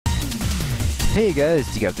Hey guys,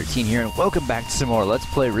 DGov13 here, and welcome back to some more Let's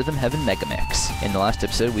Play Rhythm Heaven Megamix. In the last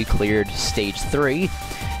episode, we cleared Stage 3,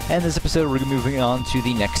 and this episode we're moving on to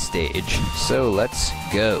the next stage. So let's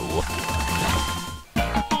go.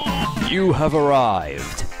 You have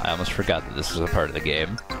arrived! I almost forgot that this was a part of the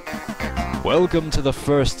game. Welcome to the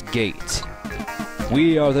first gate.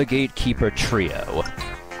 We are the Gatekeeper Trio.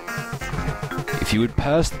 If you would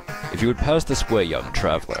pass this way, young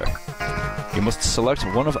traveler, you must select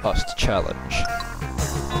one of us to challenge,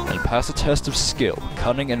 and pass a test of skill,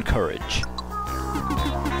 cunning, and courage.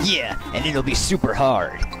 Yeah, and it'll be super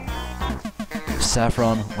hard.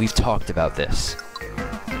 Saffron, we've talked about this.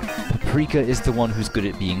 Paprika is the one who's good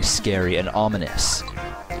at being scary and ominous.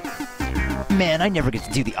 Man, I never get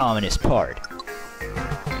to do the ominous part.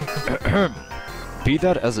 Be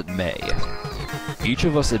that as it may, each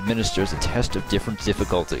of us administers a test of different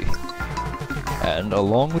difficulty. And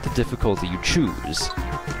along with the difficulty you choose,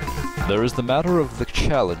 there is the matter of the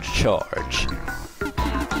challenge charge.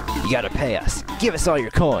 You gotta pay us. Give us all your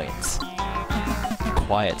coins.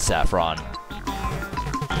 Quiet, Saffron.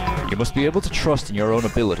 You must be able to trust in your own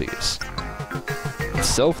abilities. With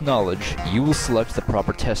self-knowledge, you will select the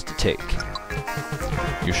proper test to take.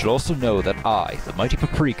 You should also know that I, the mighty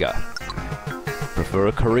Paprika, prefer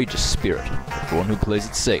a courageous spirit, one who plays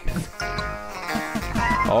it safe.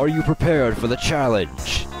 Are you prepared for the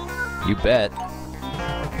challenge? You bet.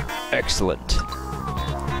 Excellent.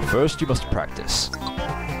 First, you must practice.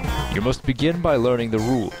 You must begin by learning the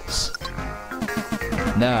rules.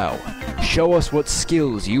 Now, show us what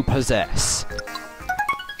skills you possess.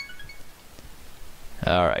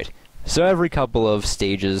 Alright, so every couple of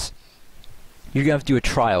stages, you're gonna have to do a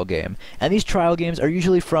trial game. And these trial games are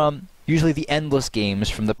usually the endless games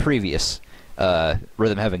from the previous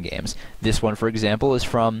Rhythm Heaven games. This one, for example, is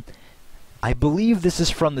from, I believe this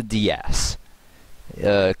is from the DS.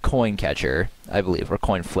 Coin catcher, I believe, or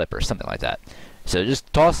coin flipper, something like that. So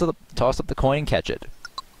just toss up the coin and catch it.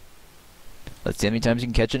 Let's see how many times you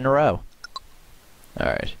can catch it in a row.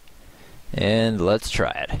 Alright. And let's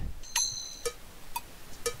try it.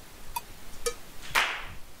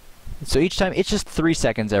 So each time, it's just 3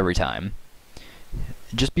 seconds every time.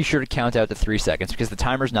 Just be sure to count out to 3 seconds, because the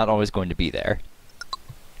timer's not always going to be there.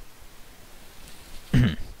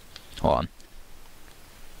 Hold on.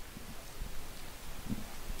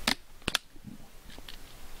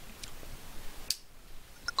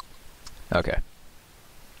 Okay.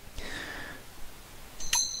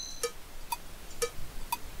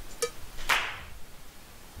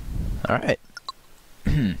 Alright.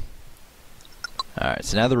 Alright,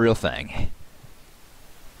 so now the real thing.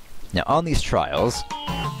 Now, on these trials,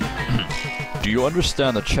 do you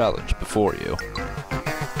understand the challenge before you?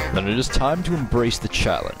 Then it is time to embrace the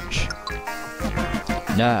challenge.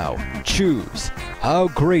 Now, choose. How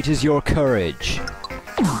great is your courage?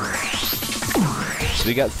 So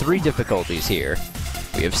we got 3 difficulties here.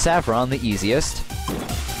 We have Saffron, the easiest,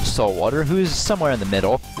 Saltwater, who is somewhere in the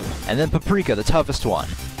middle, and then Paprika, the toughest one.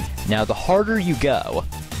 Now, the harder you go,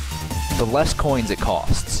 the less coins it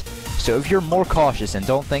costs. So if you're more cautious and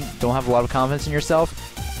don't have a lot of confidence in yourself,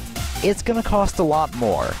 it's gonna cost a lot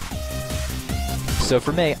more. So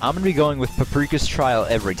for me, I'm gonna be going with Paprika's trial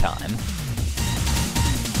every time.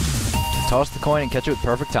 Toss the coin and catch it with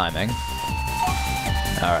perfect timing.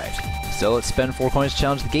 Alright, so let's spend 4 coins to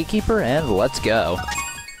challenge the Gatekeeper, and let's go.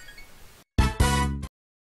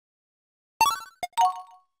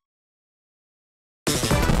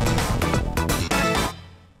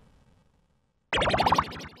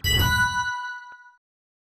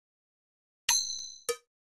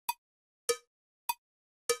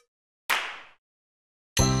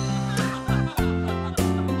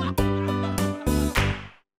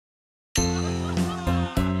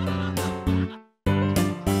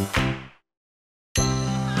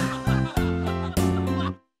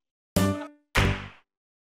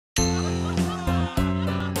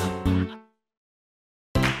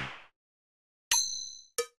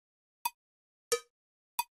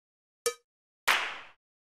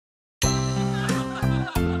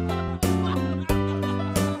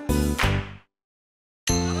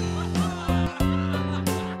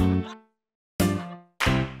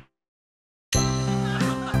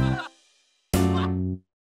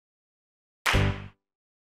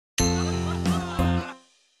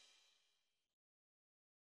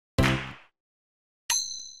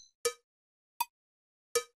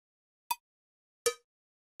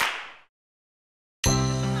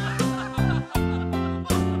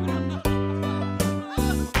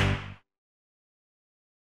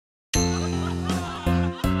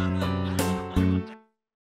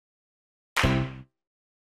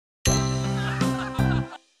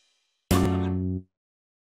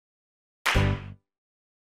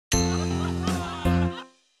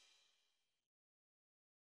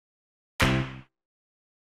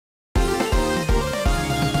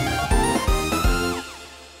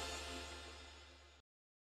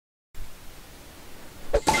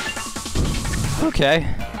 Okay.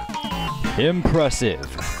 Impressive.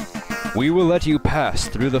 We will let you pass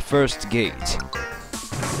through the first gate.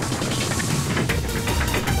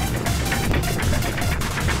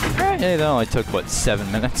 Hey, that only took, what,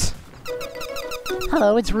 7 minutes?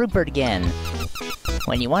 Hello, it's Rupert again.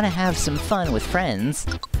 When you want to have some fun with friends,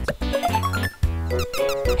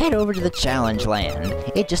 head over to the challenge land.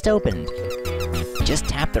 It just opened. Just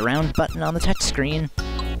tap the round button on the touchscreen,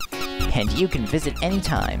 and you can visit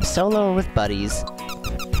anytime, solo or with buddies.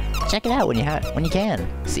 Check it out when you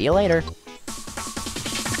can. See you later.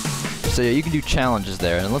 So yeah, you can do challenges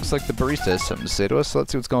there, and it looks like the barista has something to say to us, so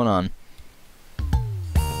let's see what's going on.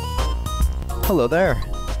 Hello there.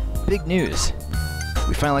 Big news.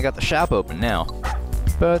 We finally got the shop open now.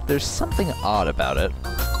 But there's something odd about it.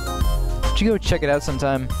 Would you go check it out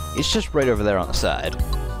sometime? It's just right over there on the side.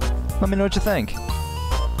 Let me know what you think.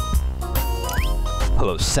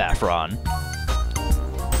 Hello, Saffron.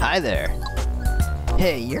 Hi there.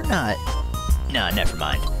 Hey, you're not... Nah, never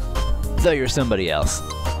mind. Thought you were somebody else.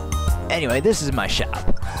 Anyway, this is my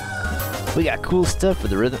shop. We got cool stuff for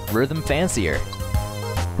the rhythm fancier.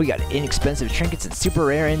 We got inexpensive trinkets and super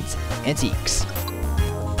rare antiques.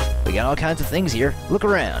 We got all kinds of things here. Look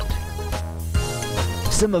around.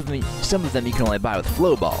 Some of them you can only buy with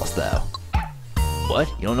flow balls, though. What?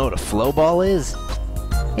 You don't know what a flow ball is?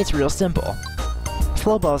 It's real simple.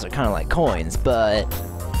 Flow balls are kind of like coins, but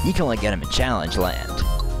you can only get them in Challenge Land.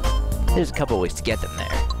 There's a couple ways to get them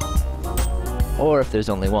there. Or if there's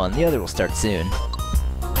only one, the other will start soon.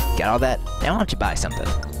 Got all that? Now why don't you buy something?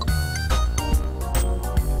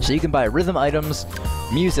 So you can buy rhythm items,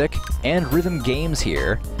 music, and rhythm games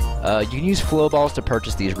here. You can use flow balls to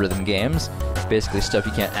purchase these rhythm games. Basically stuff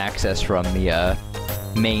you can't access from the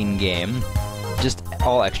main game. Just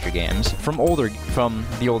all extra games from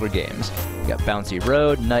the older games. You got Bouncy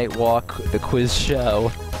Road, Night Walk, The Quiz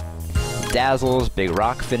Show, Dazzles, Big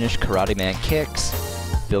Rock Finish, Karate Man Kicks,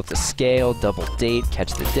 Built to Scale, Double Date,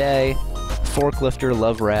 Catch the Day, Forklifter,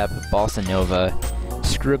 Love Rap, Bossa Nova,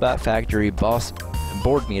 Screwbot Factory,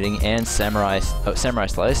 Board Meeting, and Samurai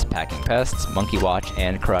Slice, Packing Pests, Monkey Watch,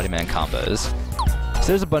 and Karate Man Combos. So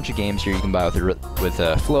there's a bunch of games here you can buy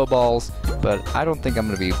with flow balls, but I don't think I'm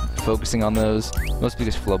going to be focusing on those, mostly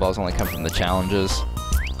because flow balls only come from the challenges.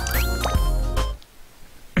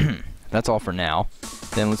 That's all for now.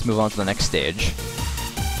 Then let's move on to the next stage.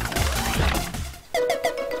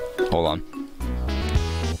 Hold on.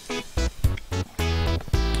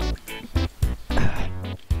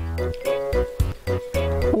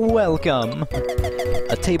 Welcome!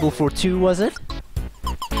 A table for two, was it?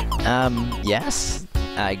 Yes,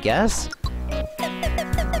 I guess.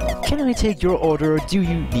 Can I take your order, or do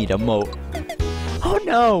you need a Oh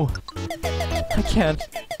no! I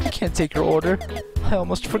can't take your order. I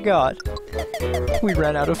almost forgot. We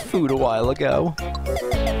ran out of food a while ago.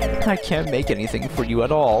 I can't make anything for you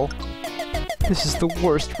at all. This is the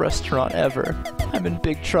worst restaurant ever. I'm in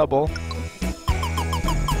big trouble.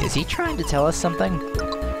 Is he trying to tell us something?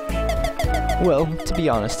 Well, to be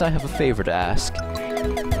honest, I have a favor to ask.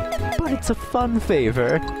 But it's a fun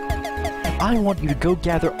favor. I want you to go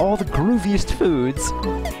gather all the grooviest foods.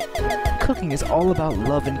 Cooking is all about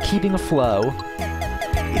love and keeping a flow.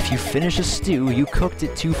 If you finish a stew, you cooked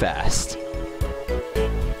it too fast.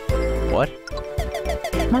 What?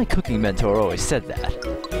 My cooking mentor always said that.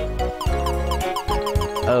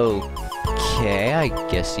 Okay, I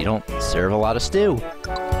guess you don't serve a lot of stew.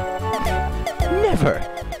 Never!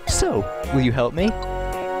 So, will you help me?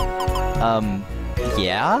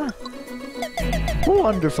 Yeah?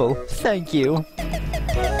 Wonderful, thank you.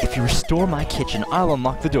 If you restore my kitchen, I'll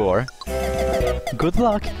unlock the door. Good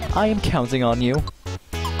luck, I am counting on you.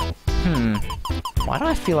 Why do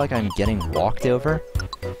I feel like I'm getting walked over?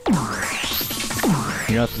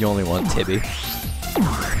 You're not the only one, Tibby.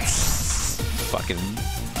 Fucking...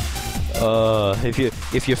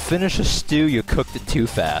 if you finish a stew, you cooked it too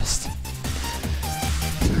fast.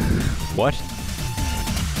 What?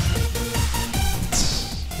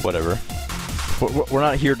 Whatever. We're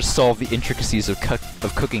not here to solve the intricacies of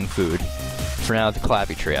cooking food. For now, the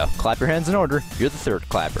Clappy Trio. Clap your hands in order. You're the third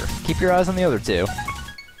clapper. Keep your eyes on the other two.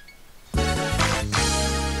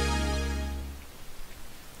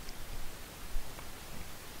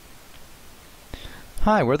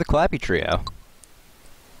 Hi, we're the Clappy Trio.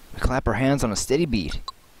 We clap our hands on a steady beat.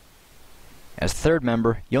 As third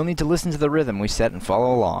member, you'll need to listen to the rhythm we set and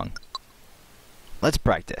follow along. Let's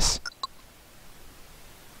practice.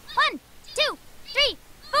 1, 2, 3,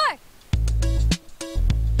 4.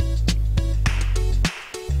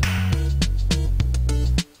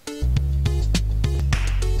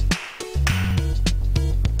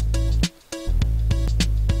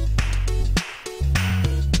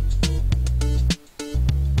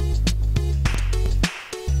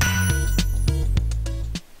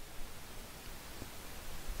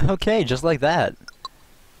 Okay, just like that.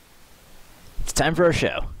 It's time for our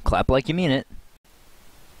show. Clap like you mean it.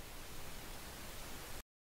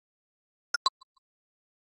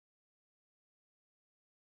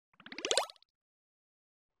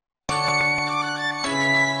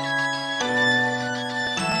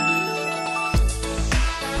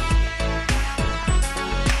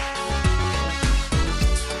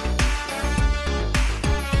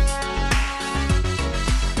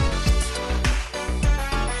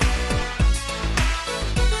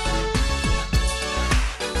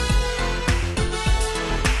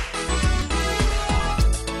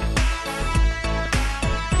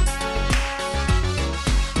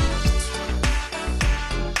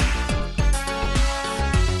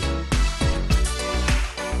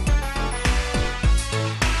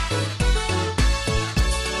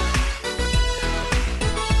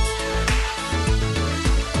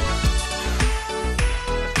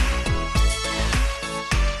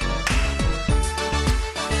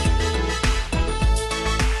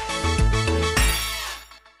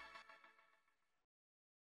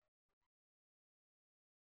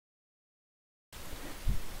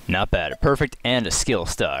 Not bad. A perfect and a skill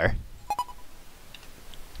star.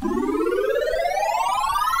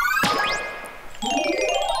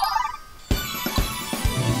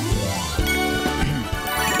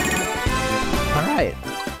 Alright.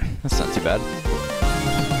 That's not too bad.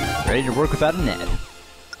 Ready to work without a net.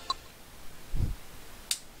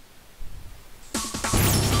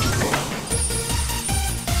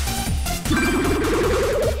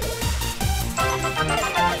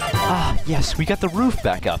 Yes, we got the roof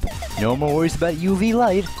back up. No more worries about UV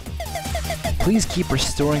light. Please keep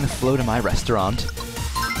restoring the flow to my restaurant.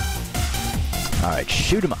 Alright,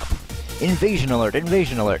 shoot 'em up. Invasion alert,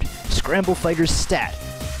 invasion alert. Scramble fighters stat.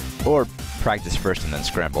 Or practice first and then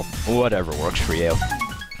scramble. Whatever works for you.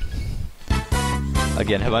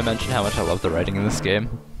 Again, have I mentioned how much I love the writing in this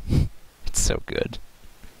game? It's so good.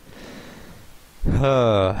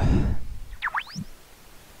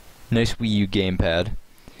 Nice Wii U gamepad.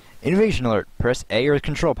 Invasion alert. Press A or the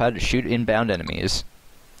control pad to shoot inbound enemies.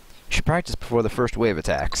 You should practice before the first wave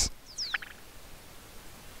attacks.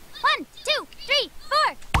 1, 2, 3,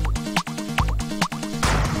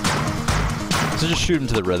 4. So just shoot him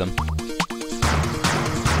to the rhythm.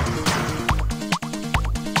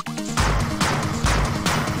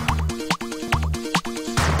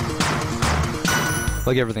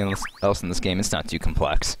 Like everything else in this game, it's not too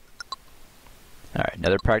complex. Alright,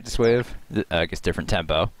 another practice wave. I guess different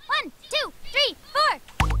tempo. 1, 2, 3, 4.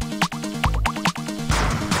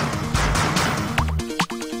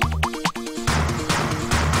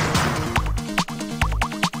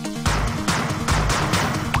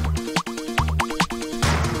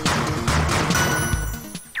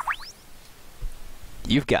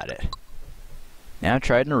 You've got it. Now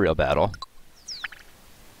try it in a real battle.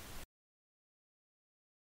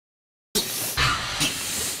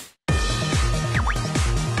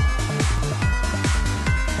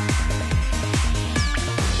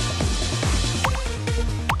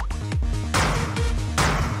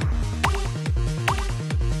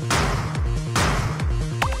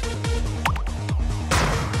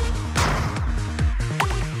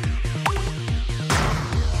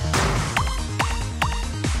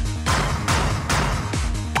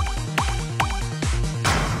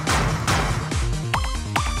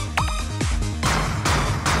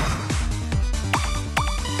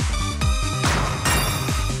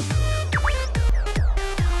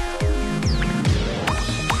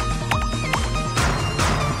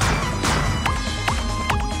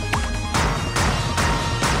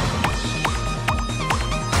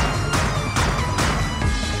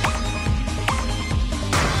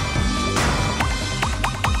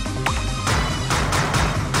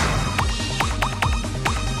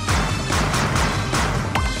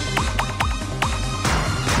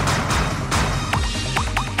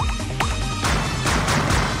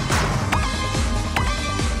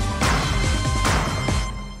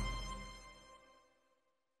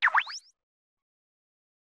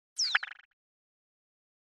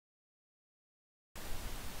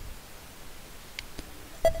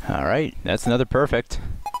 Alright, that's another perfect.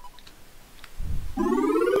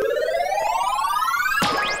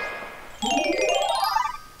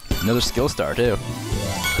 Another skill star, too.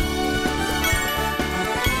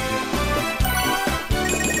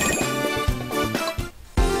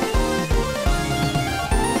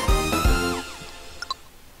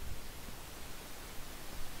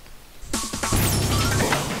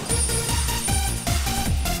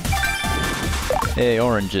 Hey,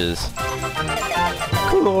 oranges.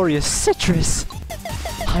 Glorious citrus!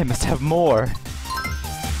 I must have more.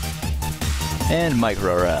 And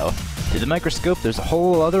micro row. Through the microscope, there's a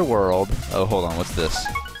whole other world. Oh, hold on, what's this?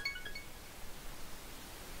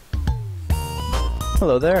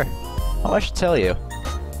 Hello there. Oh, I should tell you.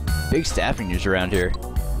 Big staffing news around here.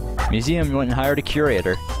 Museum went and hired a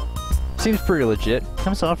curator. Seems pretty legit.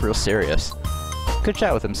 Comes off real serious. Could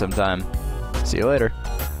chat with him sometime. See you later.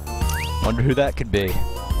 Wonder who that could be.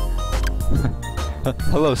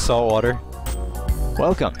 Hello, Saltwater.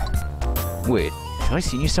 Welcome. Wait, have I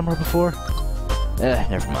seen you somewhere before?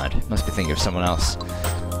 Never mind. Must be thinking of someone else.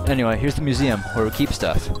 Anyway, here's the museum, where we keep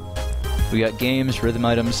stuff. We got games, rhythm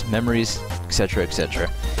items, memories, etc., etc.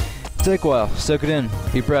 Take a while, soak it in,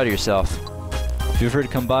 be proud of yourself. Feel free to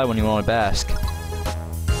come by when you want to bask.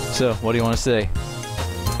 So, what do you want to say?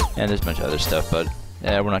 And there's a bunch of other stuff, but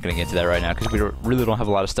we're not going to get into that right now, because we really don't have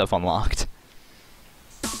a lot of stuff unlocked.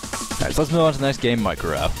 Alright, so let's move on to the next game,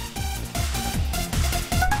 Micro.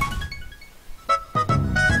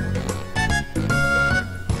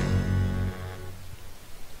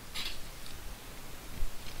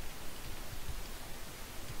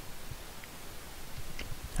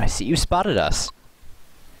 I see you spotted us.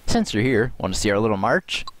 Since you're here, want to see our little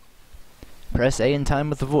march? Press A in time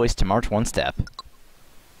with the voice to march one step.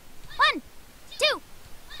 1, 2,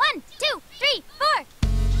 1, 2, 3, 4.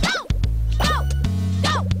 Go! Go!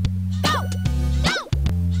 Go! Go! Go!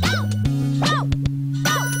 Go! Go!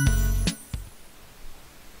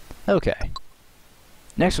 Go! Okay.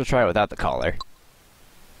 Next we'll try it without the collar.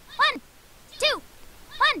 1, 2,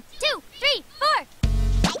 1, 2, 3, 4.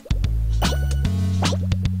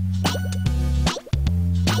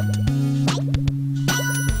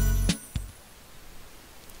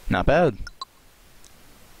 Not bad.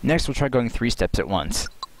 Next we'll try going 3 steps at once.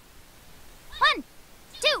 1,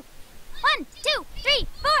 2, 1, 2, 3,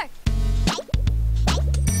 4.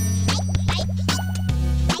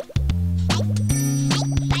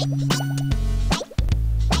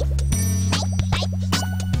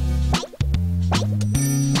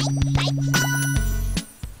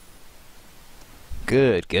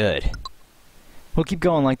 Good, good. We'll keep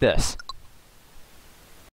going like this.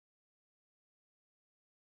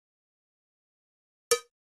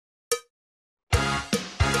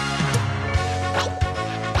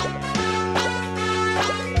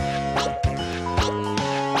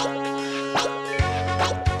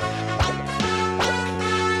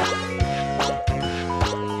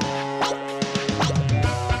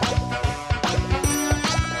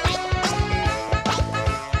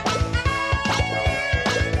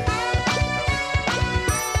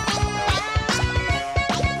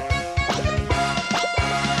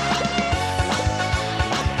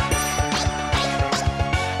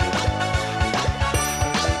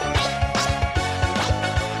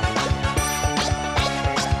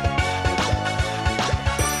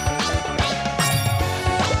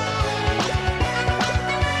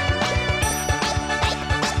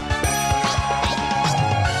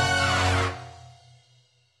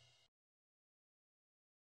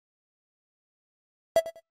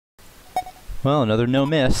 Well, another no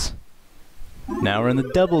miss. Now we're in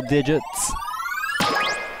the double digits.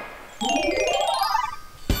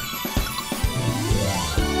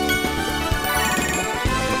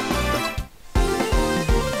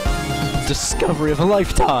 Discovery of a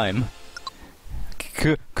lifetime.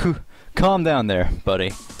 Calm down there,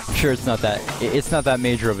 buddy. I'm sure it's not that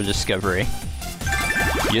major of a discovery.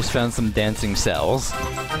 You just found some dancing cells.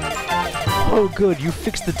 Oh good, you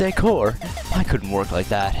fixed the decor. I couldn't work like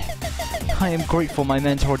that. I am grateful my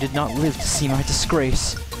mentor did not live to see my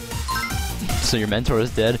disgrace. So your mentor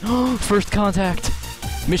is dead? First contact!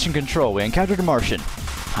 Mission control, we encountered a Martian.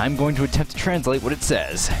 I'm going to attempt to translate what it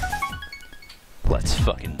says. Let's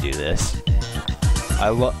fucking do this. I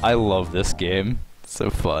love this game. It's so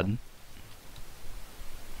fun.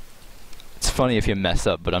 It's funny if you mess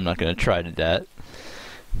up, but I'm not gonna try to that.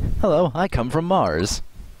 Hello, I come from Mars.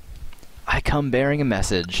 I come bearing a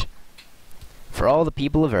message. For all the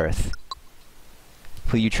people of Earth.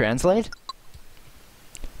 Will you translate?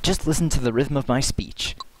 Just listen to the rhythm of my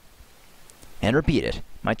speech. And repeat it.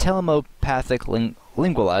 My telepathic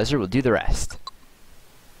lingualizer will do the rest.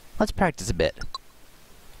 Let's practice a bit.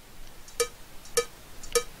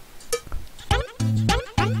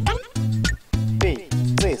 B,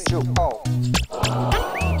 this you all.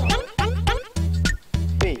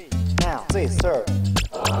 B, now this sir.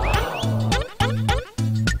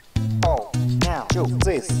 Oh, now do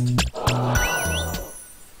this.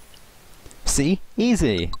 See?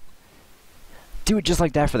 Easy. Do it just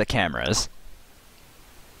like that for the cameras.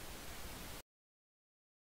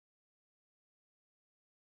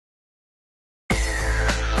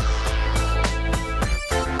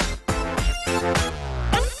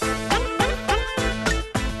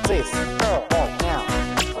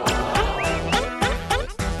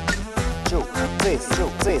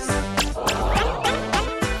 this.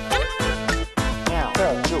 Now,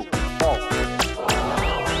 3, 2, 1.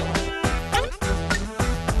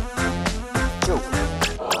 2.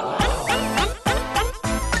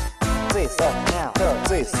 This, now, 3,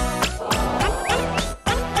 this.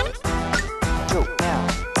 2, now,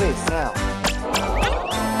 this, now.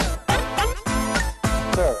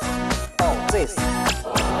 3, oh, this.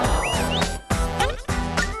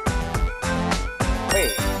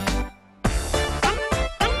 Wait.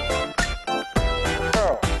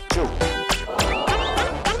 2.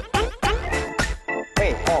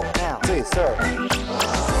 Wait, oh, now, this, sir.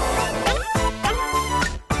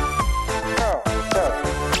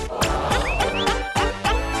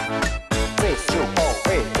 This, 2, oh,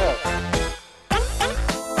 wait, sir.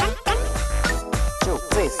 2,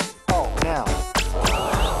 this, oh, now.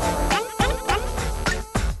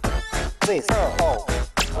 This, oh.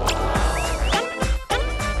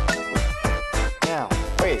 Now,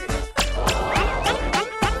 wait.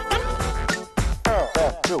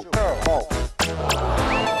 2, oh.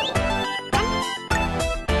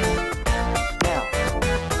 Now.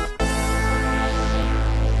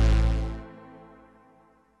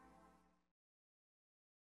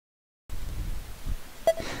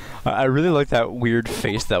 I really like that weird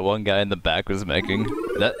face that one guy in the back was making.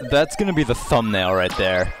 That's gonna be the thumbnail right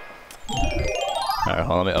there. Alright,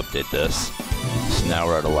 hold on, let me update this. So now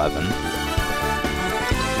we're at 11.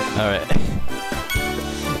 Alright.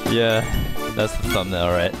 Yeah, that's the thumbnail,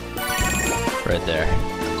 right? Right there.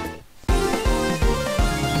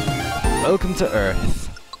 Welcome to Earth.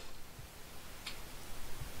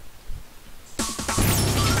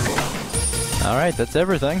 Alright, that's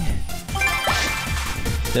everything.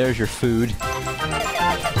 There's your food.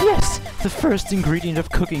 Yes! The first ingredient of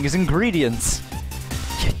cooking is ingredients!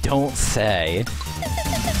 You don't say.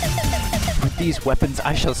 With these weapons,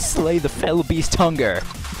 I shall slay the fell beast hunger.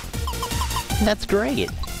 That's great.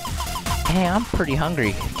 Hey, I'm pretty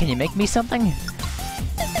hungry. Can you make me something?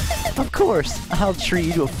 Of course, I'll treat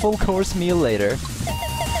you to a full-course meal later.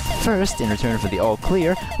 First, in return for the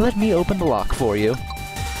all-clear, let me open the lock for you.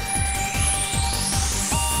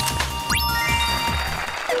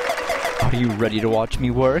 Are you ready to watch me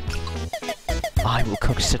work? I will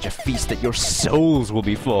cook such a feast that your souls will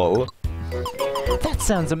be full. That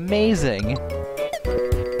sounds amazing!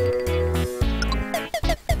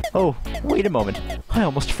 Oh, wait a moment. I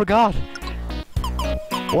almost forgot.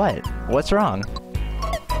 What? What's wrong?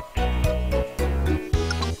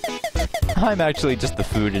 I'm actually just the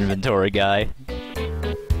food inventory guy.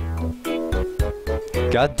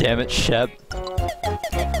 God damn it, Shep.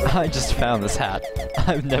 I just found this hat.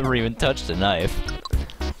 I've never even touched a knife.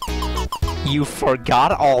 You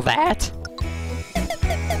forgot all that?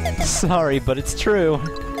 Sorry, but it's true.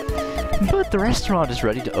 But the restaurant is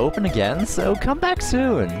ready to open again, so come back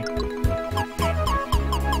soon.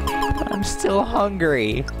 I'm still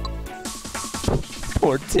hungry.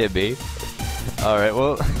 Poor Tibby. Alright,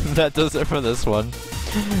 well, that does it for this one.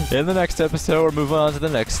 In the next episode, we're moving on to the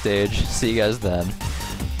next stage. See you guys then.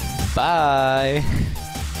 Bye!